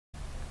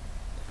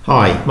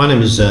Hi, my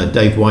name is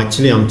Dave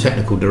Whiteley. I'm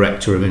Technical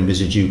Director of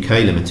Envisage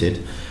UK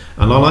Limited,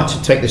 and I'd like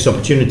to take this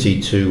opportunity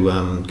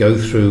to go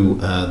through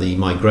the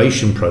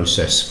migration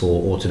process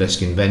for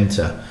Autodesk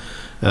Inventor.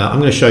 I'm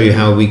going to show you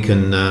how we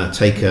can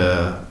take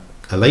a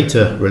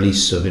later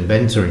release of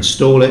Inventor,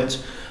 install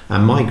it,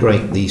 and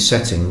migrate the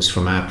settings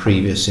from our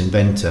previous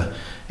Inventor.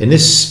 In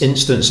this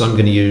instance, I'm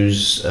going to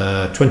use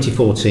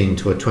 2014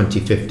 to a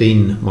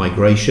 2015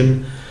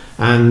 migration,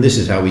 and this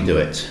is how we do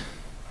it.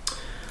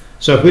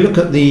 So if we look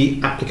at the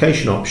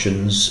application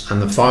options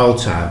and the file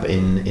tab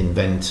in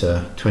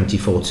Inventor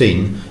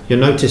 2014, you'll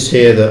notice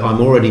here that I'm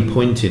already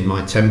pointing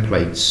my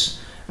templates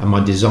and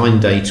my design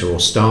data or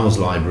styles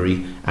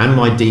library and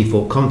my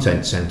default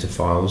content center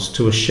files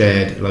to a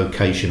shared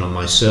location on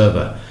my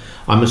server.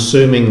 I'm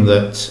assuming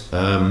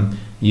that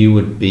you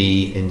would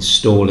be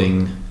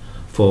installing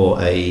for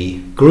a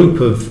group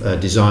of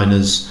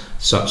designers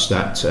such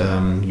that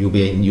you'll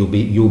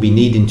be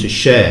needing to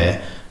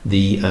share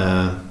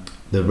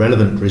the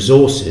relevant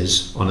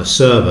resources on a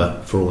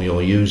server for all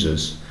your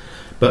users.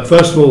 But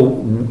first of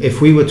all,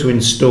 if we were to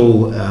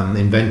install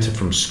Inventor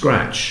from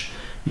scratch,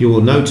 you will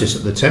notice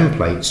that the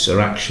templates are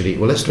actually,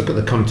 well, let's look at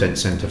the content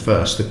center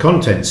first. The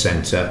content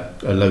center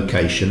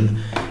location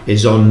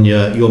is on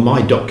your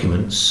My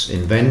Documents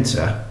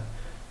Inventor,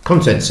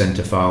 content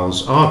center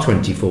files are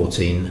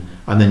 2014,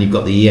 and then you've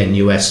got the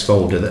ENUS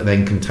folder that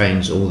then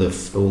contains all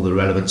the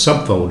relevant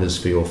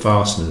subfolders for your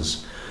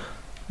fasteners.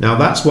 Now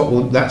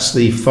that's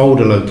the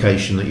folder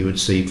location that you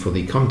would see for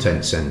the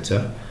content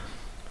center.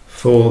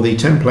 For the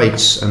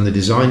templates and the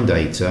design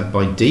data,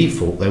 by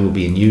default they will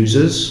be in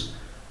Users,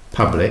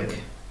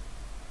 Public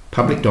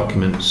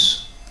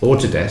Documents,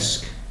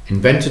 Autodesk,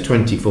 Inventor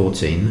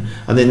 2014,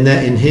 and then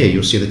there in here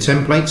you'll see the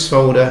templates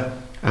folder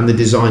and the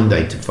design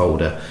data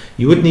folder.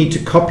 You would need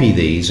to copy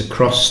these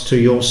across to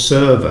your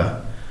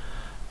server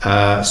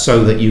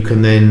so that you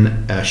can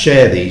then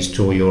share these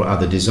to all your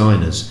other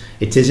designers.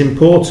 It is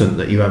important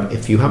that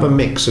if you have a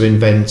mix of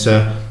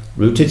Inventor,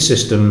 rooted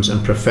systems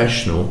and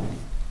professional,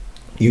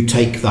 you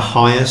take the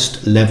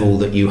highest level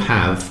that you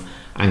have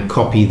and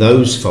copy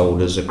those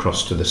folders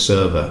across to the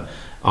server.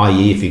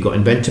 i.e. if you've got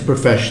Inventor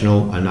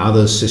Professional and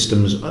other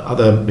systems,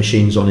 other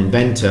machines on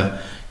Inventor,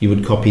 you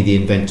would copy the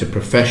Inventor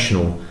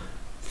Professional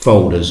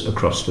folders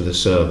across to the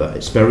server.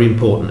 It's very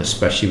important,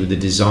 especially with the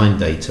design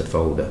data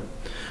folder.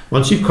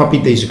 Once you've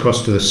copied these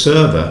across to the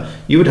server,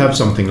 you would have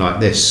something like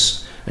this.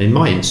 In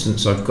my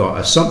instance, I've got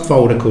a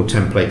subfolder called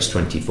Templates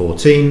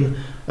 2014,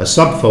 a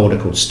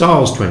subfolder called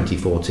Styles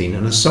 2014,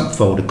 and a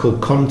subfolder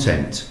called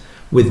Content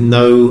with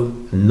no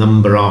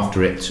number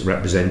after it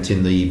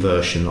representing the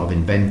version of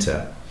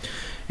Inventor.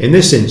 In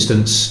this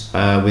instance,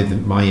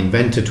 with my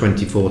Inventor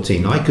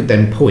 2014, I could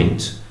then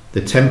point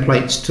the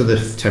templates to the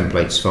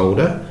templates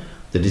folder,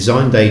 the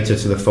design data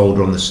to the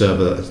folder on the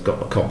server that's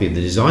got a copy of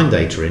the design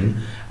data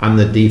in, and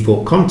the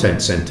default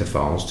content center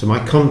files to my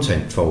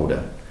content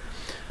folder.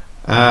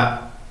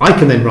 I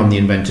can then run the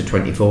Inventor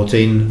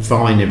 2014,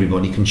 fine,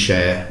 everybody can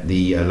share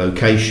the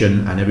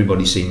location and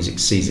everybody sees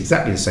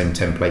exactly the same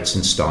templates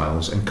and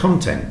styles and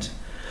content.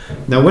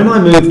 Now when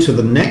I move to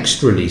the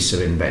next release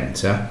of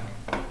Inventor,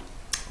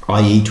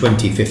 i.e.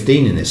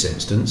 2015 in this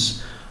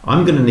instance,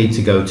 I'm going to need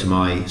to go to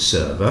my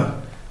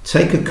server,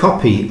 take a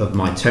copy of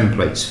my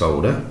templates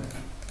folder,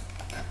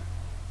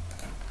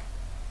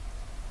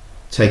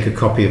 take a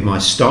copy of my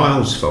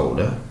styles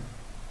folder,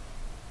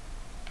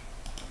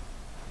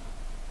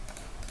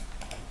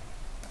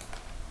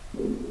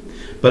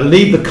 but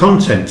leave the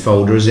content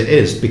folder as it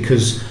is,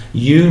 because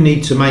you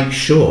need to make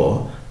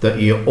sure that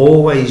you're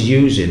always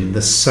using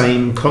the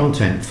same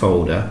content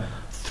folder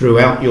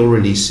throughout your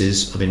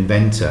releases of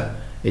Inventor.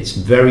 It's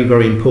very,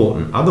 very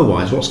important.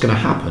 Otherwise, what's going to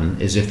happen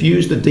is if you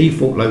use the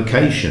default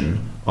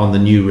location on the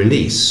new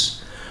release,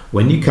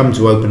 when you come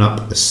to open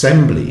up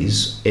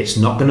assemblies, it's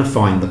not going to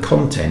find the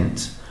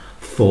content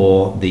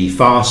for the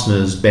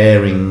fasteners,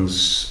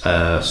 bearings,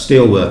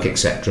 steelwork,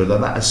 etc.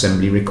 that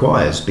assembly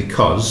requires,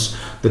 because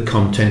the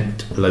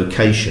content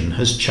location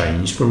has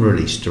changed from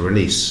release to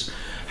release.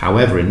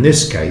 However, in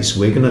this case,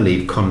 we're going to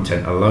leave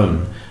content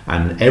alone,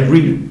 and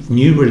every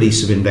new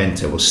release of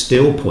Inventor will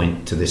still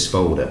point to this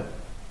folder.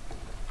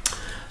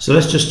 So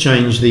let's just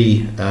change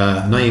the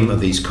name of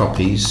these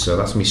copies. So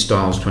that's going to be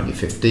Styles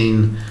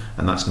 2015,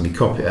 and that's going to be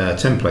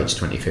Templates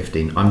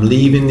 2015. I'm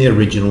leaving the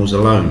originals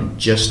alone,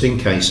 just in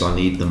case I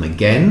need them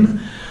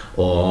again,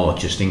 or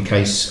just in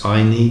case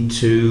I need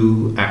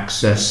to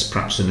access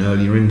perhaps an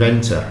earlier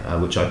Inventor,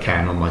 which I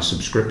can on my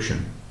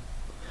subscription.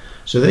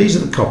 So these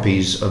are the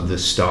copies of the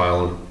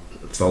style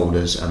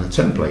folders and the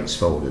templates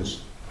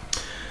folders.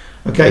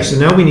 Okay, so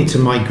now we need to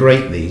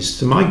migrate these.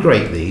 To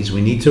migrate these, we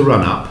need to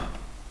run up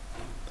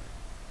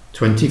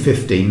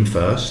 2015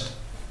 first.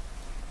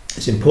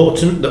 It's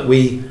important that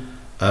we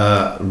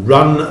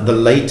run the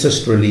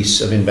latest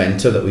release of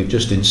Inventor that we've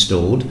just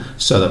installed,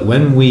 so that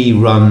when we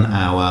run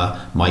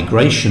our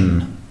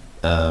migration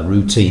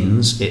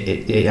routines,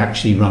 it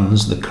actually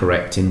runs the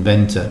correct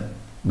Inventor.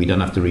 We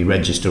don't have to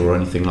re-register or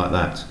anything like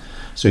that.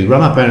 So we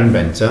run up our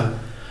Inventor,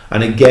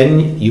 and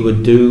again you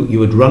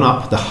would run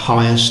up the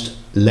highest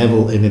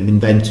level of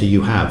Inventor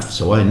you have.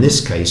 So in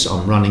this case,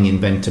 I'm running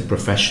Inventor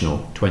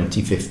Professional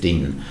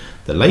 2015,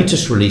 the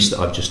latest release that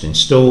I've just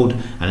installed,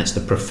 and it's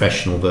the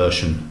professional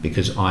version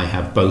because I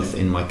have both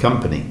in my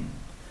company.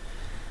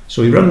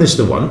 So we run this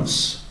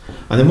once,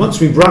 and then once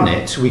we've run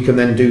it, we can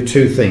then do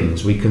two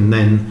things. We can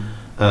then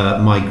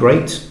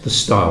migrate the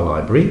style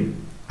library,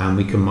 and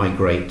we can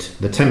migrate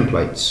the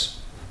templates.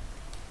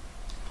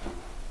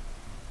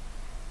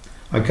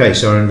 Okay,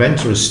 so our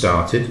Inventor has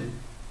started.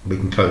 We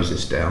can close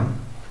this down.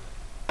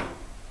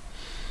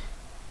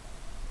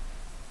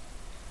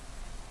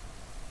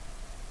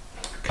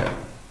 Okay.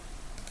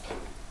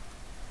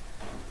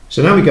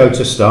 So now we go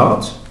to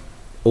Start,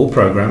 All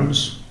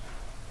Programs,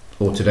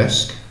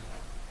 Autodesk,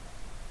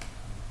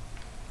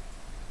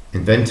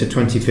 Inventor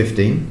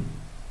 2015,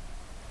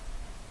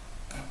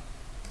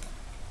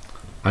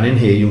 and in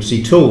here you'll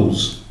see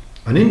Tools,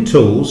 and in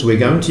Tools we're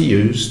going to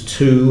use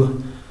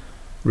two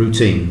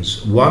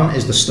routines. One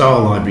is the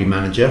Style Library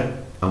Manager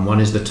and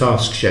one is the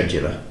Task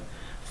Scheduler.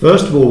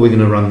 First of all, we're going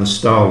to run the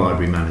Style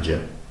Library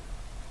Manager,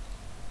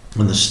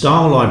 and the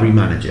Style Library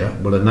Manager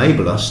will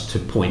enable us to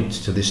point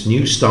to this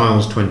new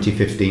Styles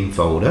 2015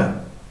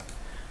 folder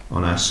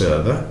on our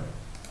server.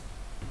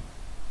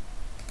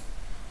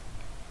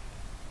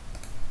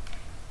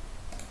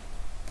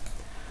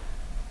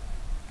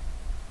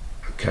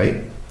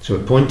 Okay, so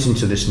we're pointing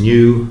to this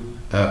new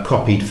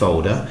copied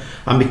folder,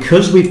 and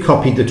because we've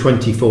copied the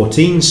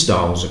 2014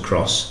 styles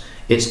across,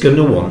 it's going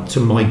to want to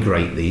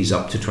migrate these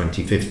up to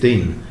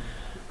 2015.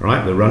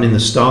 Right, we're running the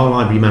Style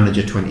Library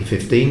Manager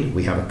 2015.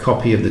 We have a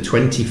copy of the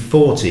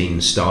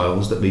 2014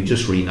 styles that we've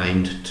just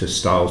renamed to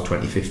Styles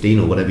 2015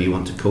 or whatever you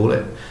want to call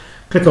it.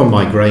 Click on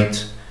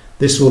Migrate.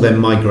 This will then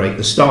migrate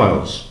the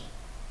styles.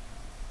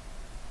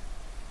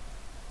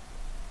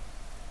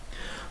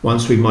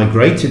 Once we've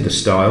migrated the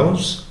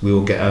styles, we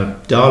will get a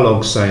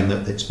dialog saying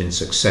that it's been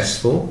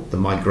successful. The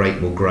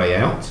migrate will grey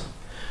out,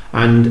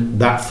 and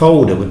that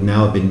folder would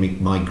now have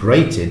been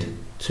migrated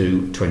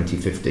to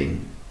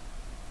 2015.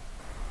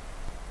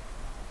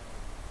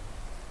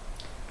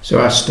 So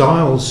our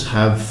styles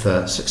have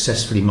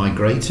successfully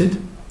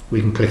migrated. We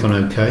can click on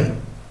OK.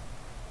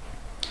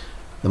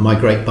 The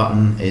migrate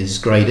button is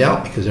greyed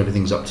out because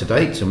everything's up to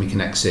date, and we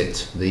can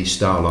exit the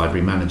Style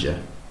Library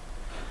Manager.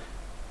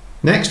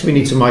 Next, we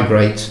need to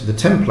migrate the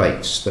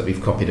templates that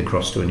we've copied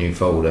across to a new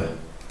folder.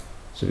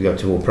 So we go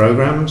to All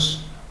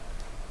Programs,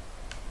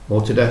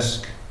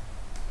 Autodesk,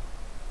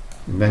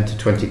 Inventor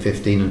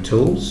 2015 and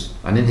Tools,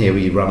 and in here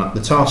we run up the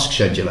Task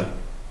Scheduler.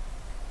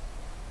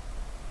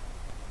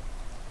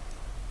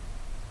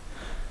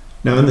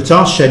 Now in the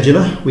Task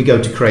Scheduler, we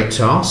go to Create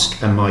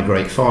Task and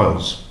Migrate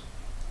Files.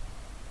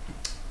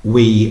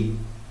 We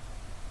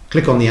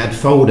click on the Add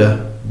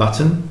Folder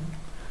button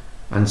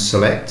and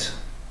select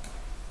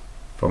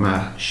from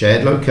our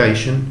shared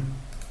location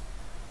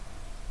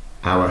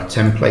our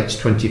Templates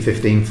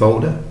 2015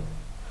 folder.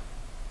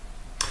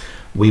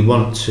 We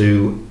want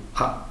to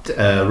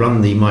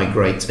run the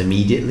migrate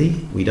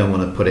immediately. We don't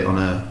want to put it on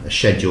a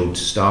scheduled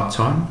start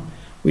time.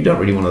 We don't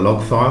really want a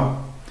log file.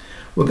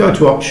 We'll go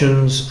to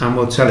Options and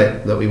we'll tell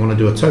it that we want to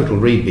do a total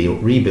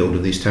rebuild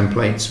of these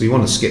templates. We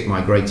want to skip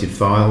migrated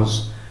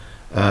files.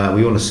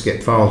 We want to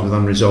skip files with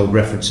unresolved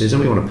references,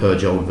 and we want to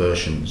purge old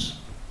versions.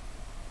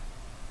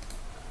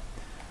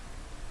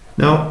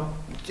 Now,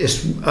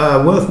 it's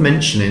worth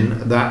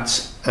mentioning that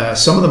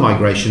some of the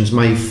migrations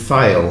may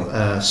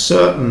fail.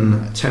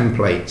 Certain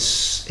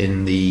templates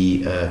in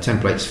the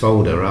templates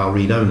folder are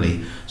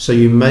read-only, so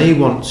you may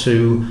want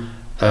to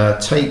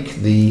take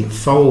the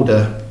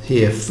folder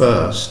here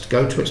first,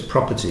 go to its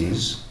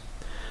properties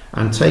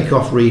and take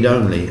off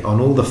read-only on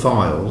all the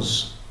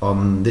files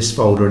on this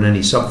folder and any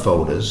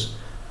subfolders,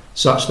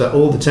 such that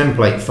all the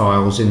template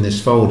files in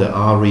this folder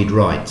are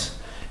read-write.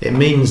 It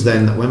means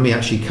then that when we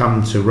actually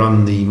come to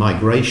run the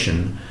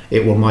migration,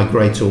 it will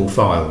migrate all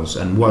files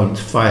and won't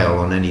fail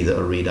on any that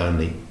are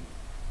read-only.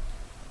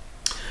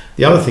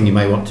 The other thing you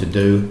may want to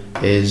do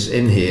is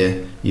in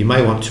here, you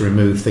may want to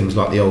remove things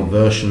like the old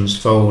versions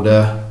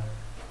folder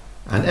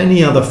and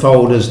any other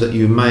folders that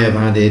you may have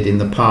added in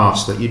the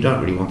past that you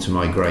don't really want to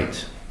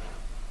migrate.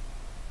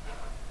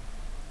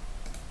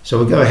 So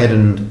we'll go ahead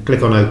and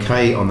click on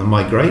OK on the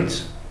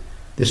migrate.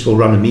 This will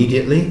run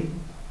immediately.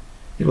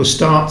 It will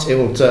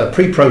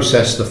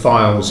pre-process the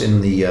files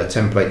in the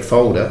template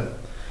folder,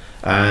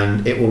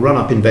 and it will run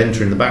up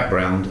Inventor in the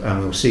background, and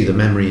we'll see the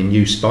memory in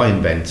use by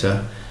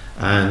Inventor,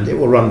 and it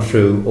will run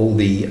through all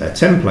the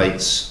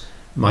templates,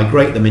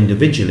 migrate them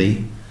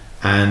individually,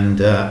 and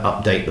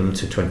update them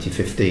to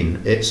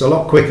 2015. It's a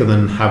lot quicker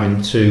than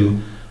having to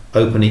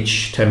open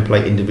each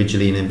template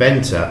individually in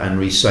Inventor and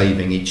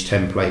resaving each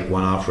template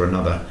one after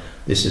another.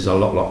 This is a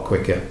lot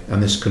quicker,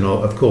 and this can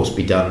of course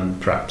be done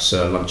perhaps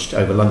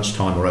over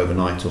lunchtime or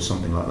overnight or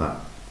something like that.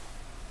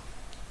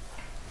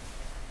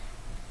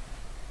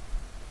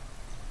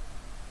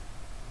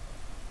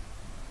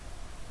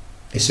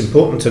 It's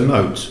important to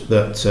note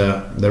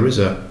that there is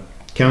a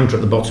counter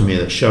at the bottom here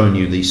that's showing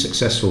you the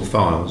successful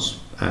files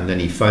and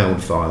any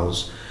failed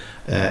files.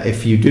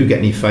 If you do get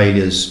any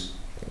failures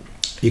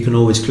you can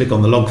always click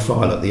on the log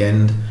file at the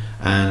end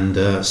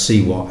and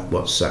see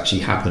what's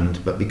actually happened.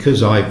 But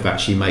because I've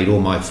actually made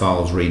all my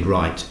files read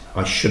write,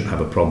 I shouldn't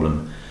have a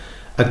problem.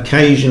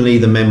 Occasionally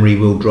the memory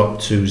will drop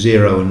to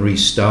 0 and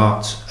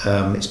restart.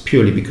 It's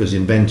purely because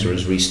Inventor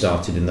has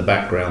restarted in the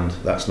background.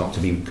 That's not to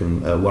be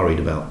worried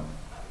about.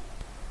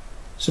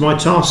 So my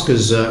task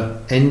has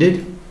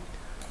ended.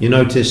 You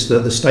notice that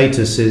the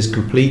status is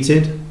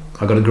completed.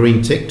 I got a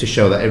green tick to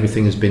show that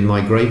everything has been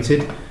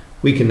migrated.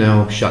 We can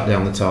now shut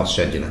down the task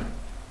scheduler.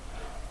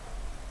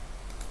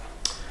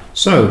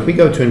 So if we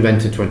go to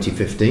Inventor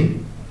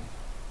 2015,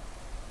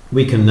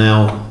 we can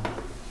now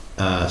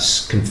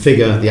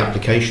configure the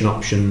application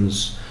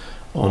options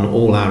on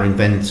all our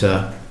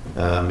Inventor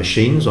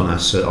machines on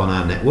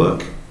our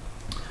network.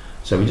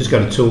 So we just go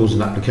to Tools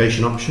and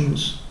Application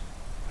Options.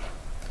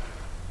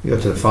 We go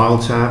to the File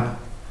tab,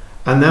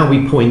 and now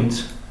we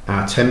point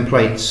our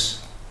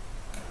templates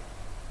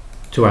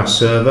to our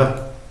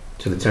server,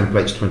 to the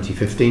Templates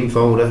 2015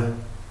 folder.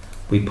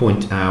 We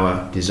point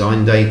our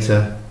design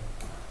data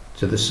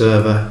to the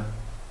server,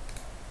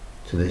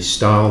 to the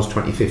styles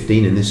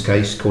 2015 in this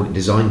case, call it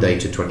design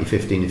data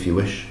 2015 if you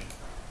wish.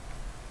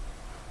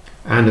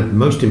 And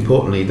most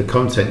importantly, the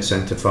content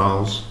center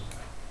files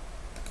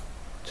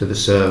to the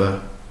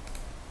server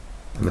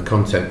and the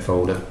content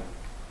folder.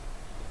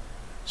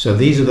 So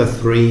these are the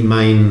three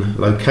main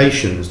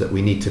locations that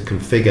we need to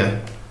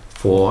configure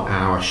for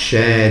our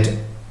shared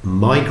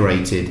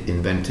migrated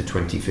Inventor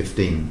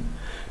 2015.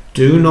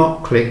 Do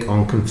not click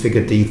on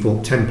configure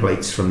default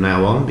templates from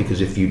now on,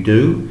 because if you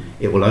do,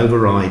 it will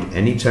override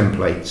any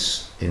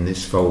templates in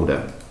this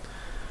folder.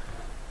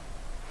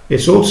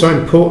 It's also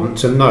important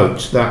to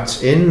note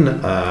that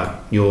in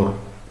your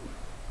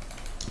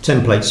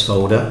templates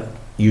folder,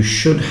 you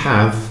should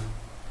have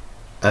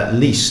at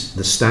least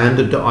the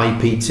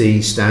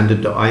standard.ipt,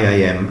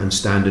 standard.iam and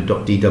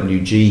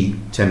standard.dwg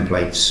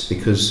templates,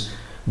 because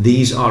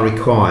these are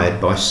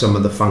required by some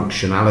of the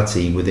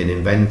functionality within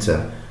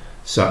Inventor,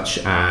 such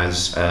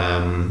as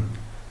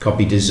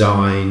copy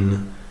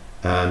design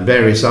and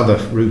various other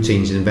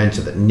routines in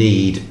Inventor that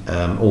need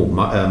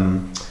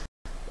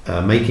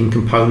making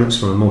components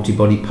from a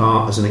multi-body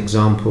part as an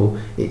example.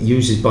 It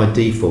uses by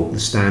default the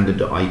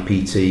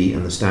standard.ipt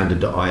and the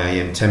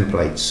standard.iam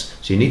templates,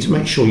 so you need to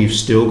make sure you've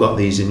still got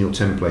these in your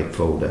template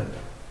folder.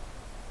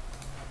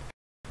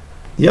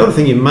 The other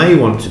thing you may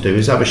want to do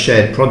is have a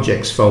shared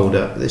projects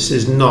folder. This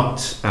is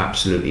not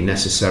absolutely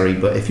necessary,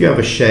 but if you have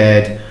a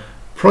shared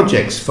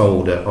projects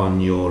folder on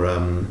your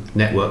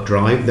network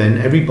drive, then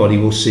everybody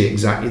will see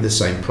exactly the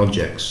same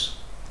projects.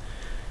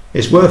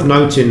 It's worth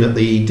noting that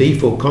the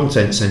default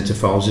content center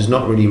files is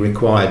not really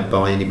required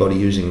by anybody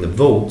using the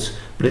Vault,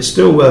 but it's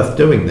still worth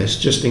doing this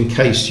just in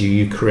case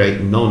you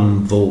create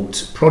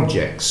non-Vault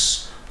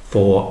projects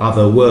for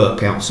other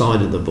work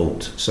outside of the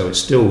Vault, so it's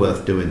still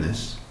worth doing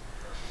this.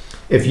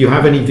 If you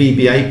have any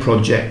VBA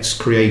projects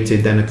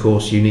created, then of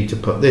course you need to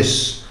put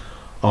this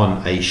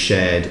on a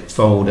shared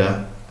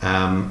folder.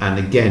 And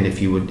again,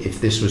 if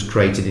this was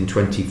created in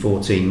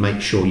 2014,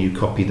 make sure you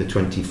copy the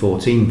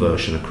 2014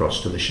 version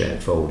across to the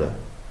shared folder.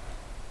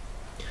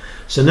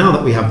 So now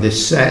that we have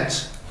this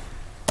set,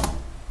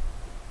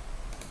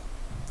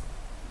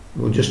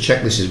 we'll just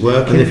check this is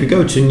working. And if we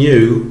go to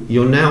New,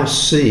 you'll now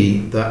see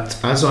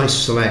that as I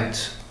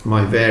select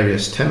my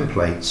various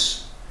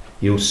templates,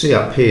 you'll see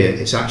up here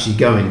it's actually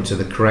going to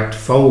the correct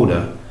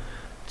folder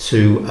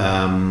to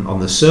on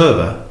the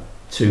server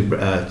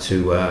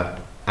to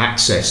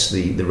access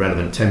the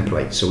relevant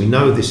template. So we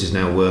know this is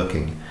now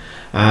working.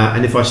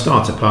 And if I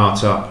start a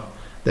part up,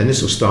 then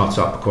this will start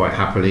up quite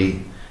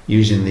happily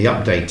using the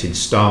updated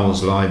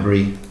styles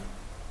library.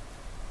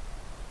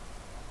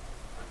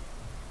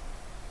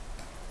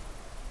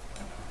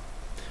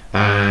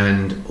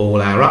 And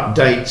all our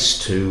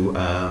updates to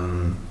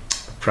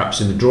perhaps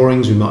in the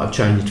drawings we might have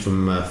changed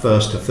from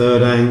first to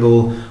third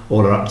angle,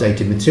 all our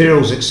updated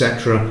materials,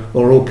 etc.,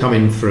 are all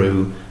coming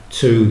through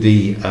to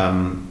the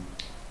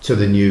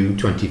new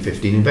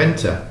 2015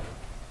 Inventor.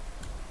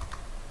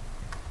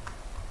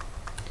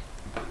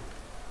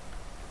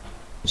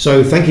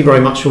 So thank you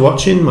very much for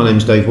watching. My name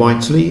is Dave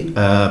Whiteley.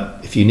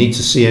 If you need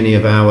to see any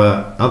of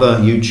our other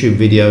YouTube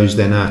videos,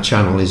 then our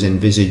channel is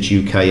Envisage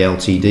UK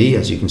Ltd,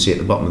 as you can see at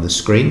the bottom of the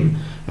screen.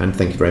 And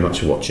thank you very much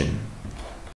for watching.